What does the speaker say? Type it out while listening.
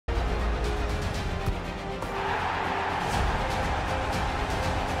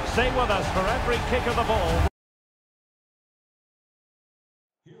Stay with us for every kick of the ball.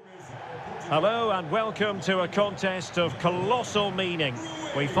 Hello and welcome to a contest of colossal meaning.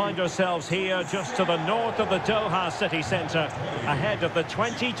 We find ourselves here just to the north of the Doha city centre, ahead of the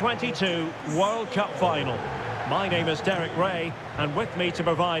 2022 World Cup final. My name is Derek Ray, and with me to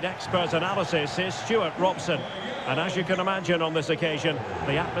provide expert analysis is Stuart Robson. And as you can imagine on this occasion,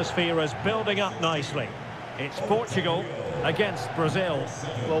 the atmosphere is building up nicely. It's Portugal against Brazil.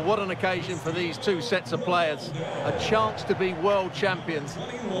 Well, what an occasion for these two sets of players. A chance to be world champions.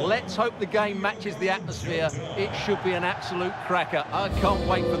 Let's hope the game matches the atmosphere. It should be an absolute cracker. I can't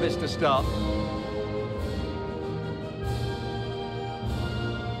wait for this to start.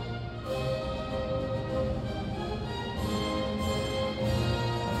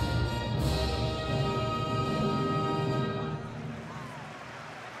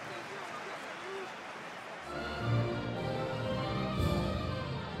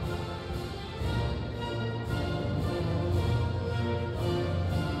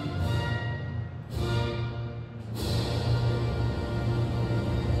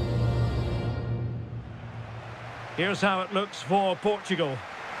 Here's how it looks for Portugal.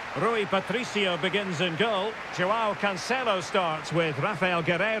 Rui Patricio begins in goal. João Cancelo starts with Rafael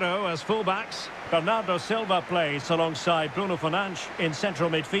Guerreiro as fullbacks. Bernardo Silva plays alongside Bruno Fernandes in central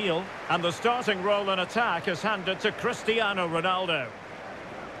midfield. And the starting role in attack is handed to Cristiano Ronaldo.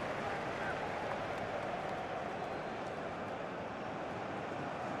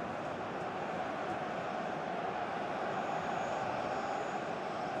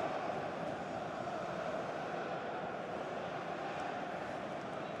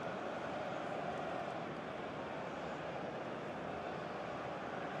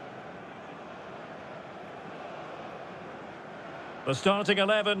 The starting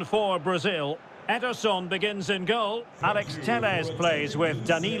 11 for Brazil. Ederson begins in goal. Alex Telles plays with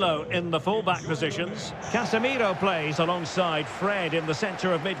Danilo in the fullback positions. Casemiro plays alongside Fred in the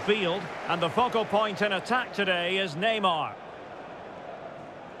centre of midfield. And the focal point in attack today is Neymar.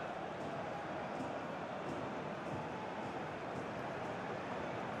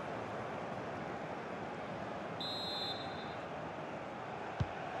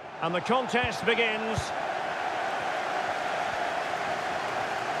 And the contest begins.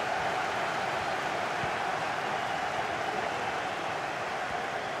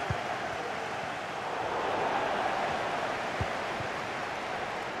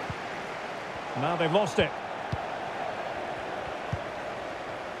 Now they've lost it.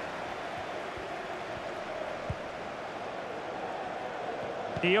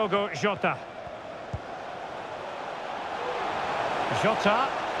 Diogo Jota. Jota.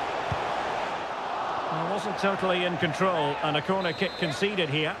 Well, wasn't totally in control, and a corner kick conceded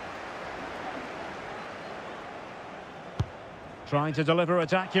here. Trying to deliver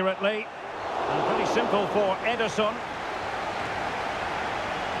it accurately. And pretty simple for Ederson.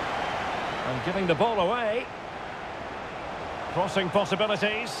 And giving the ball away. Crossing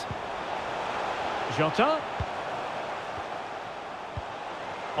possibilities. Jota.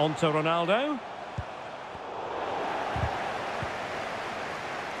 On to Ronaldo.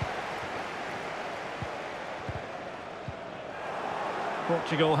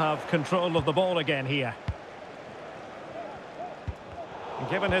 Portugal have control of the ball again here.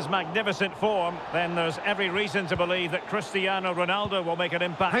 Given his magnificent form, then there's every reason to believe that Cristiano Ronaldo will make an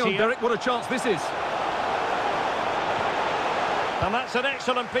impact here. Hang on, Derek, what a chance this is. And that's an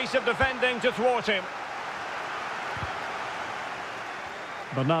excellent piece of defending to thwart him.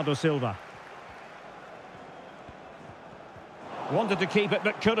 Bernardo Silva. Wanted to keep it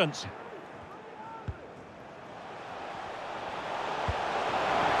but couldn't.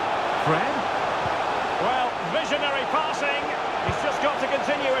 Fred. Well, visionary passing. He's just got to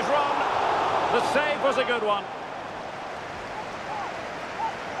continue his run. The save was a good one.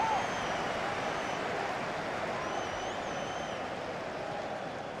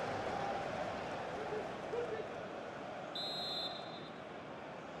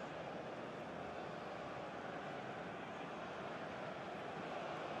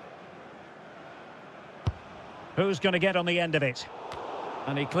 Who's going to get on the end of it?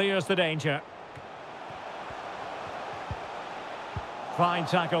 And he clears the danger. Fine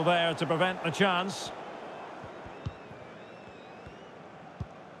tackle there to prevent the chance.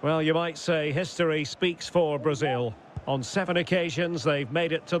 Well, you might say history speaks for Brazil. On 7 occasions, they've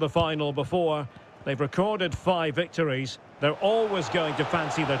made it to the final before. They've recorded 5 victories. They're always going to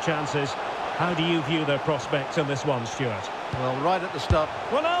fancy their chances. How do you view their prospects in this one, Stuart? Well, right at the start.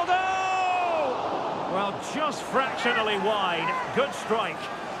 Ronaldo! Well, just fractionally wide. Good strike.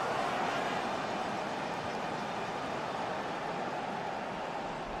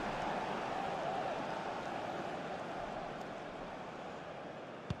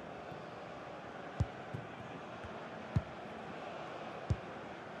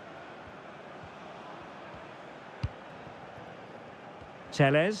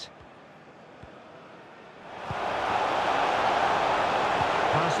 Teles.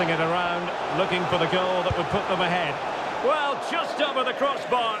 Passing it around, looking for the goal that would put them ahead. Well, just over the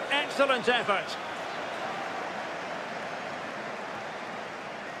crossbar. Excellent effort.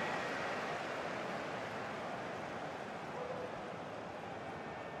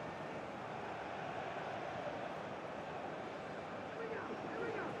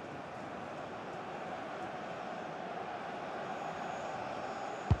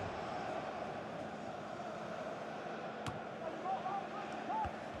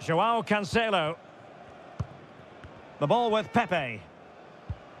 João Cancelo. The ball with Pepe.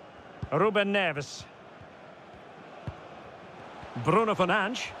 Ruben Neves. Bruno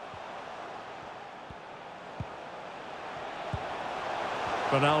Fernandes.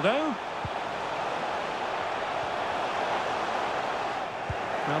 Ronaldo.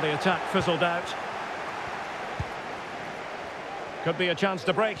 Now the attack fizzled out. Could be a chance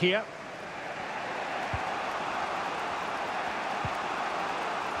to break here.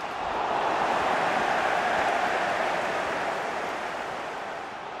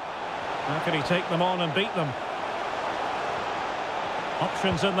 How can he take them on and beat them?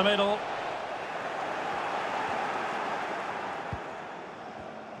 Options in the middle.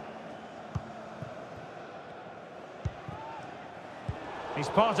 He's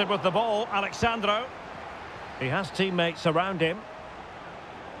parted with the ball, Alexandro. He has teammates around him.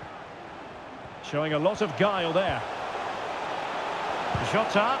 Showing a lot of guile there.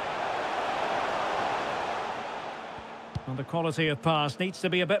 Jota. And the quality of pass needs to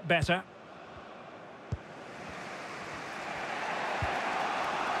be a bit better.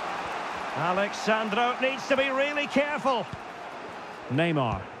 Alexandro needs to be really careful.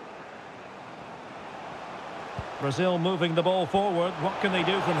 Neymar. Brazil moving the ball forward. What can they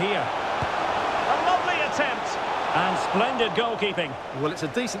do from here? A lovely attempt. And splendid goalkeeping. Well, it's a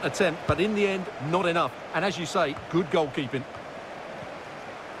decent attempt, but in the end, not enough. And as you say, good goalkeeping.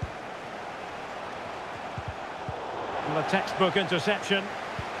 And a textbook interception.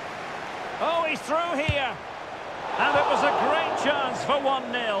 Oh, he's through here. And it was a great chance for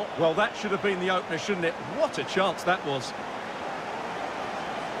 1-0. Well, that should have been the opener, shouldn't it? What a chance that was.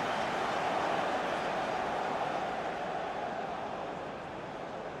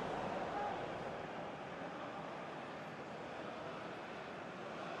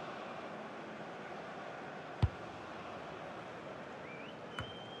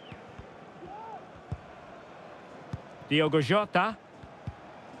 Diogo Jota.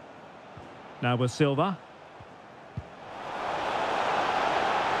 Now with Silva.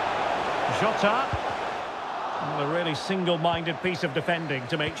 Jota. And a really single-minded piece of defending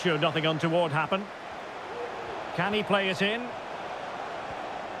to make sure nothing untoward happened. Can he play it in?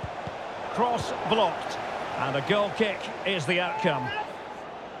 Cross blocked. And a goal kick is the outcome.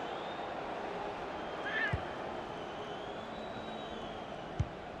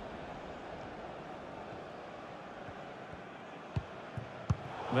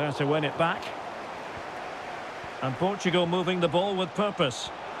 There to win it back. And Portugal moving the ball with purpose.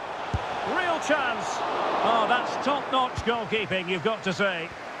 Real chance. Oh, that's top-notch goalkeeping, you've got to say.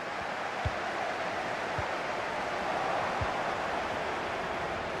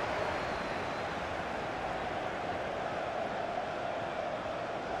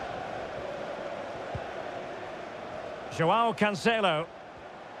 João Cancelo.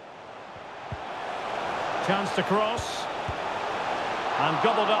 Chance to cross. And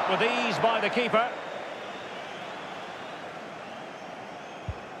gobbled up with ease by the keeper.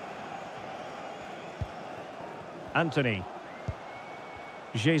 Anthony.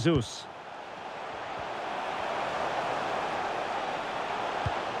 Jesus.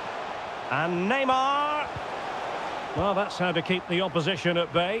 And Neymar. Well, that's how to keep the opposition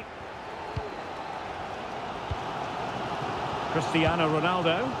at bay. Cristiano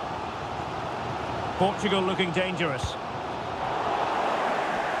Ronaldo. Portugal looking dangerous.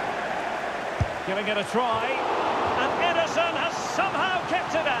 Giving it a try. And Ederson has somehow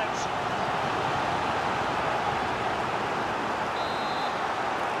kept it out.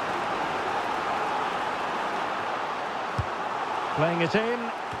 Playing it in.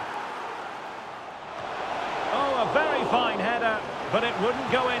 Oh, a very fine header, but it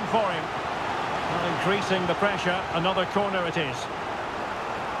wouldn't go in for him. Well, increasing the pressure, another corner it is.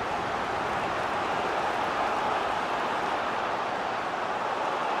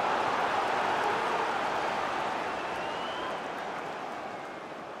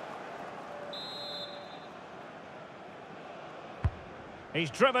 He's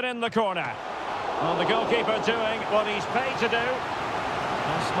driven in the corner. Well, the goalkeeper doing what he's paid to do.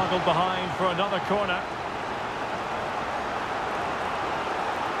 And smuggled behind for another corner.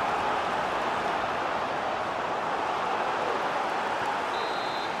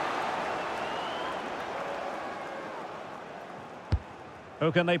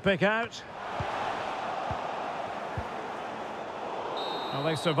 Who can they pick out? Well,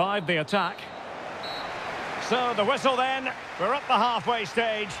 they survived the attack. So the whistle then. We're at the halfway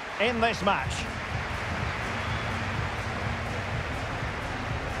stage in this match.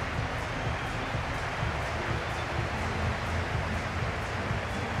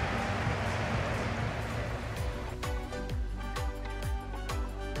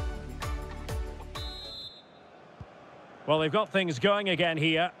 Well, they've got things going again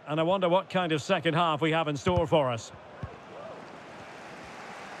here, and I wonder what kind of second half we have in store for us.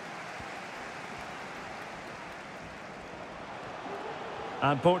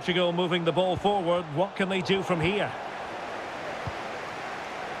 And Portugal moving the ball forward. What can they do from here?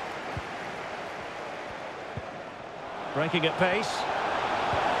 Breaking at pace.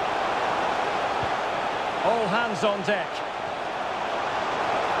 All hands on deck.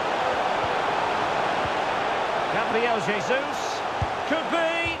 Gabriel Jesus. Could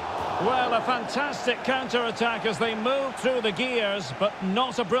be. Well, a fantastic counter-attack as they move through the gears, but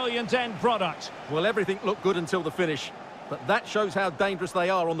not a brilliant end product. Well, everything looked good until the finish, but that shows how dangerous they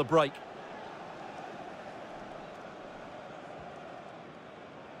are on the break.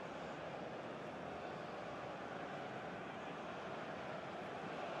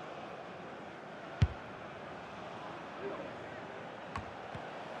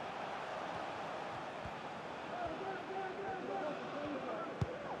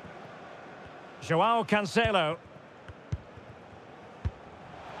 João Cancelo.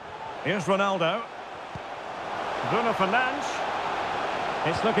 Here's Ronaldo. Bruno Fernandes.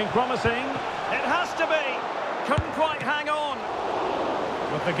 It's looking promising. It has to be. Couldn't quite hang on.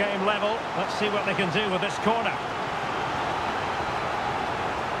 With the game level, let's see what they can do with this corner.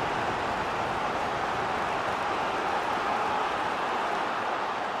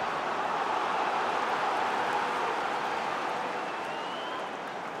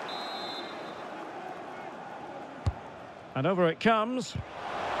 And over it comes.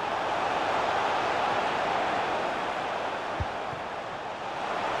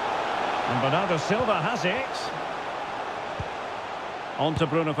 And Bernardo Silva has it. On to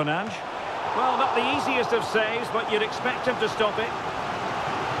Bruno Fernandes. Well, not the easiest of saves, but you'd expect him to stop it.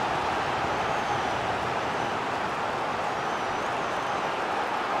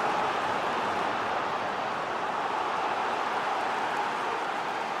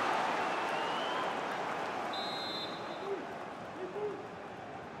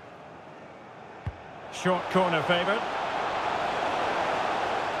 Short corner favoured.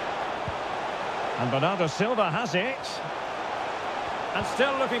 And Bernardo Silva has it. And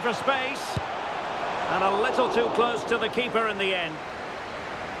still looking for space. And a little too close to the keeper in the end.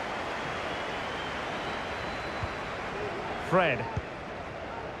 Fred.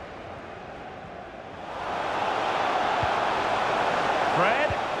 Fred.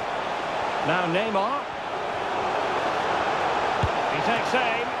 Now Neymar. He takes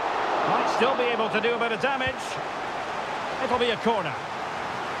aim. Might still be able to do a bit of damage. It'll be a corner.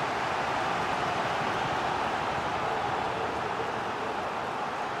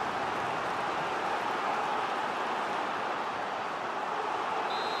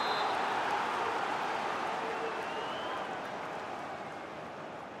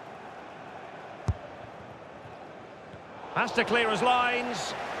 Has to clear his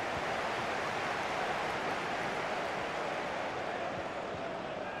lines.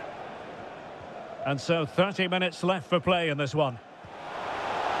 And so 30 minutes left for play in this one.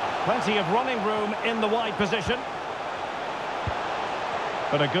 Plenty of running room in the wide position.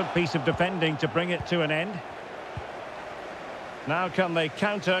 But a good piece of defending to bring it to an end. Now can they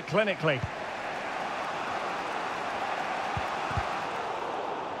counter clinically?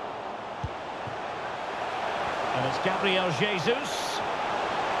 And it's Gabriel Jesus.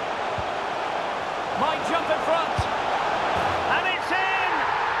 Might jump in front. And it's in!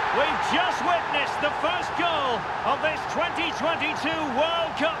 We've just witnessed the first goal of this 2022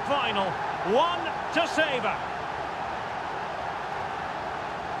 World Cup final. One to savour.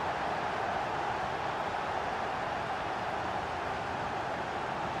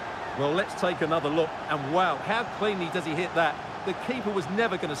 Well, let's take another look. And wow, how cleanly does he hit that? The keeper was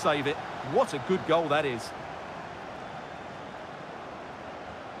never going to save it. What a good goal that is.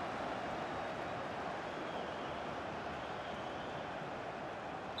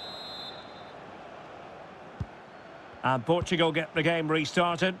 And Portugal get the game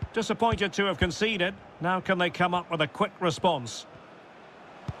restarted. Disappointed to have conceded. Now can they come up with a quick response?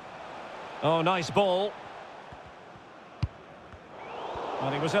 Oh, nice ball.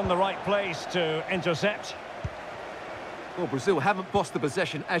 Well, he was in the right place to intercept. Well, Brazil haven't bossed the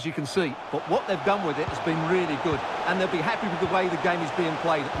possession, as you can see, but what they've done with it has been really good, and they'll be happy with the way the game is being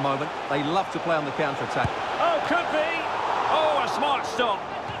played at the moment. They love to play on the counter-attack. Oh, could be. Oh, a smart stop.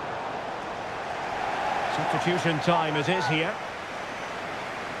 Substitution time it is here.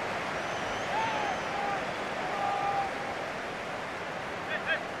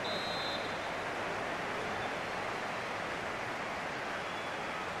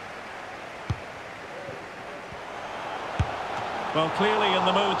 Well, clearly in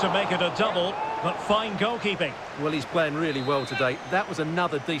the mood to make it a double, but fine goalkeeping. Well, he's playing really well today. That was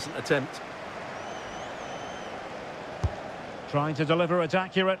another decent attempt. Trying to deliver it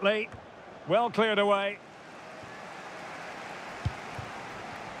accurately. Well cleared away.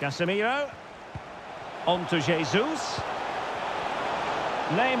 Casemiro. On to Jesus.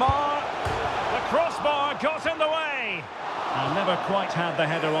 Neymar. The crossbar got in the way. And never quite had the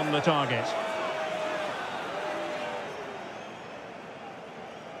header on the target.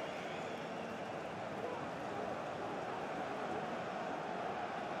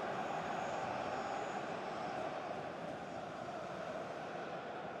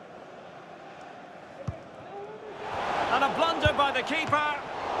 And a blunder by the keeper.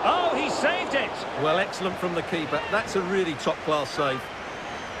 Oh, he saved it. Well, excellent from the keeper. That's a really top-class save.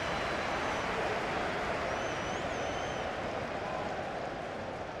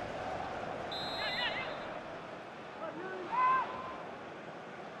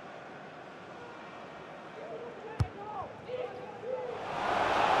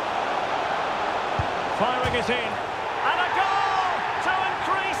 Firing it in. And a goal to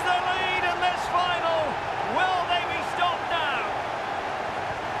increase the lead in this final. Will they be stopped now?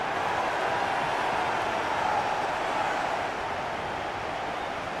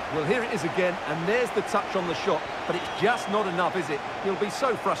 Well, here it is again, and there's the touch on the shot, but it's just not enough, is it? He'll be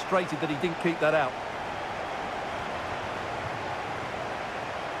so frustrated that he didn't keep that out.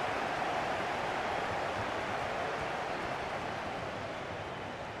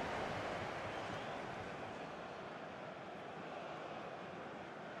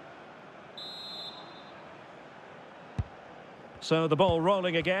 So the ball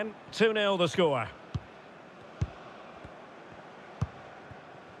rolling again. 2-0 the score.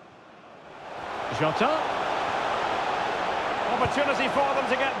 Jota. Opportunity for them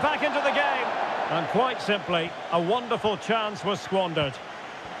to get back into the game. And quite simply, a wonderful chance was squandered.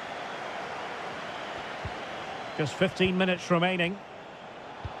 Just 15 minutes remaining.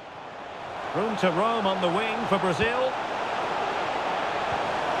 Room to roam on the wing for Brazil.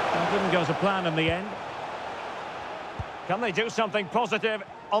 It didn't go to plan in the end. Can they do something positive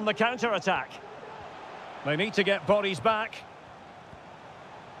on the counter-attack? They need to get bodies back.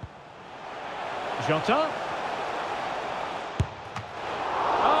 Jota.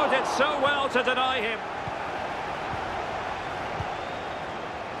 Oh, did so well to deny him.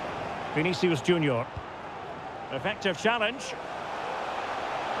 Vinicius Junior. Effective challenge.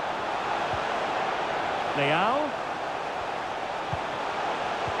 Leao.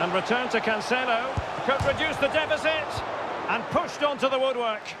 And return to Cancelo. Could reduce the deficit. And pushed onto the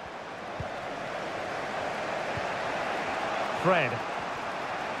woodwork. Fred.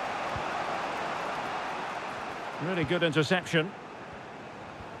 Really good interception.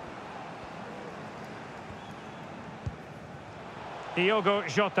 Diogo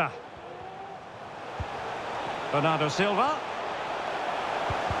Jota. Bernardo Silva.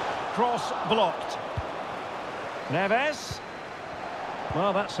 Cross blocked. Neves.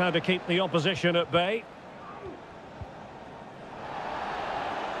 Well, that's how to keep the opposition at bay.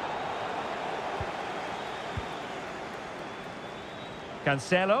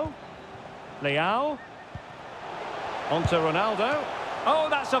 Cancelo. Leao. On to Ronaldo. Oh,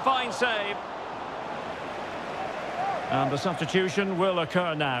 that's a fine save. And the substitution will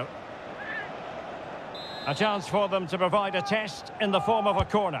occur now. A chance for them to provide a test in the form of a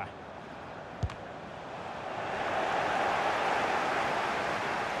corner.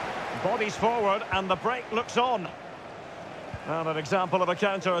 Bodies forward and the break looks on. And an example of a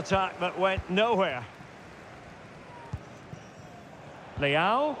counter-attack that went nowhere.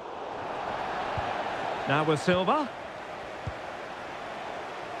 Leao. Now with Silva.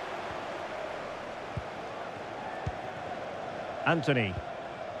 Anthony.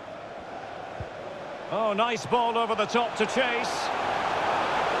 Oh, nice ball over the top to chase.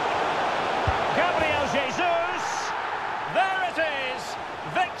 Gabriel Jesus. There it is.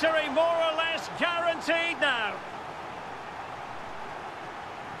 Victory more or less guaranteed now.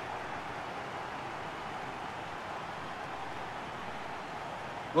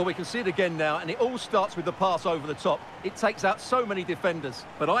 Well, we can see it again now, and it all starts with the pass over the top. It takes out so many defenders,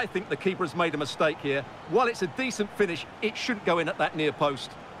 but I think the keeper has made a mistake here. While it's a decent finish, it shouldn't go in at that near post.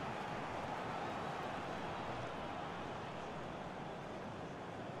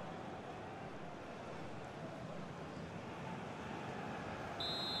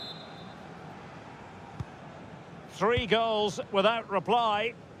 Three goals without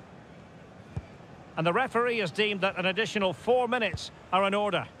reply. And the referee has deemed that an additional 4 minutes are in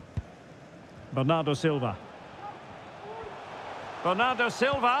order. Bernardo Silva. Bernardo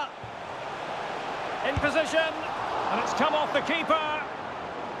Silva. In position. And it's come off the keeper.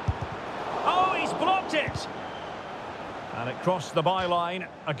 Oh, he's blocked it. And it crossed the byline.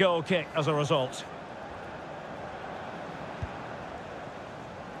 A goal kick as a result.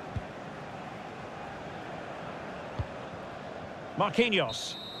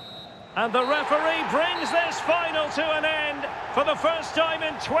 Marquinhos. And the referee brings this final to an end. For the first time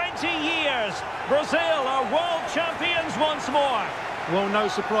in 20 years, Brazil are world champions once more. Well, no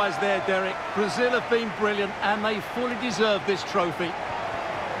surprise there, Derek. Brazil have been brilliant and they fully deserve this trophy.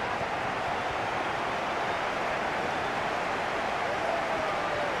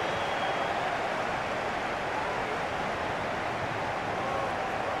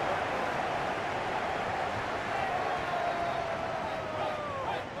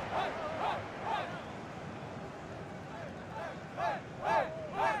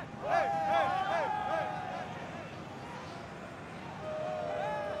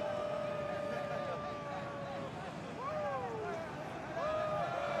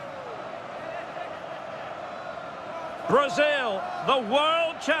 Brazil, the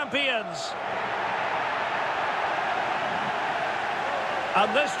world champions.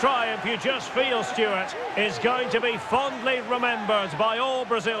 And this triumph, you just feel, Stuart, is going to be fondly remembered by all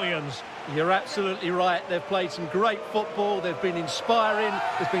Brazilians. You're absolutely right. They've played some great football. They've been inspiring.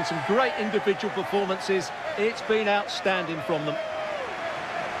 There's been some great individual performances. It's been outstanding from them.